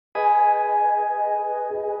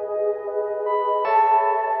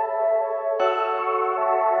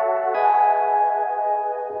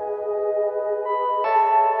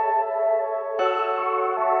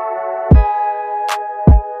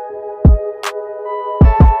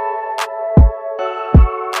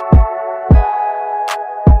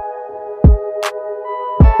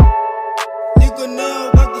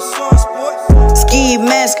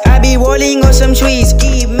rolling on some trees.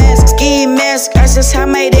 Ski mask, I just have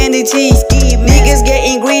my identity. Niggas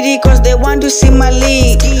getting greedy cause they want to see my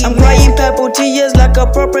league. I'm crying purple tears like a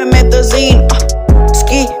proper methazine.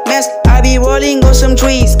 Ski mask, I be rolling on some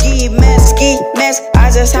trees. Ski mask,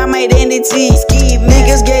 I just have my identity.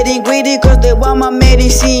 Niggas getting greedy cause they want my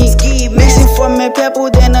medicine. Mixing for my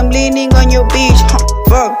purple, then I'm leaning on your beach.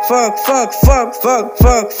 Fuck,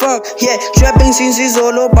 yeah, trapping since it's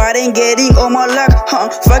all about and getting all my luck,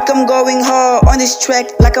 fuck, I'm going hard on this track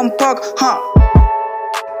like I'm Puck,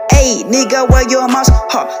 Hey, nigga, wear your mask,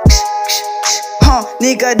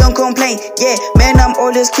 nigga, don't complain, yeah, man, I'm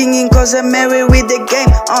always kinging cause I'm married with the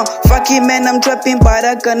game, fuck it, man, I'm trapping, but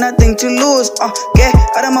I got nothing to lose, get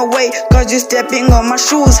out of my way, cause you stepping on my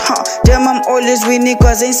shoes, damn, I'm always winning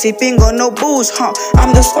cause ain't sipping on no booze,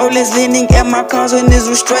 I'm just always leaning at my cousin is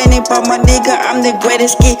restraining, but my nigga, I'm the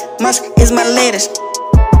greatest, Ski mask is my latest,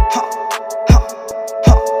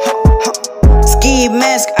 Ski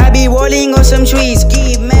mask, I be rolling on some trees.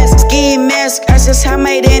 Ski mask, I just have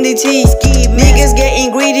my identity. Niggas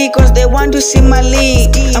getting greedy cause they want to see my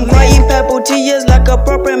league. I'm crying purple tears like a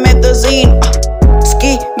proper methazine.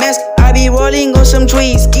 Ski mask, I be rolling on some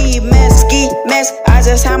trees. Ski mask, I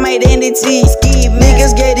just have my identity.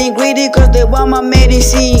 Niggas getting greedy cause they want my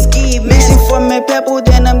medicine. Mixing for my purple,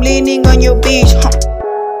 then I'm leaning on your beach.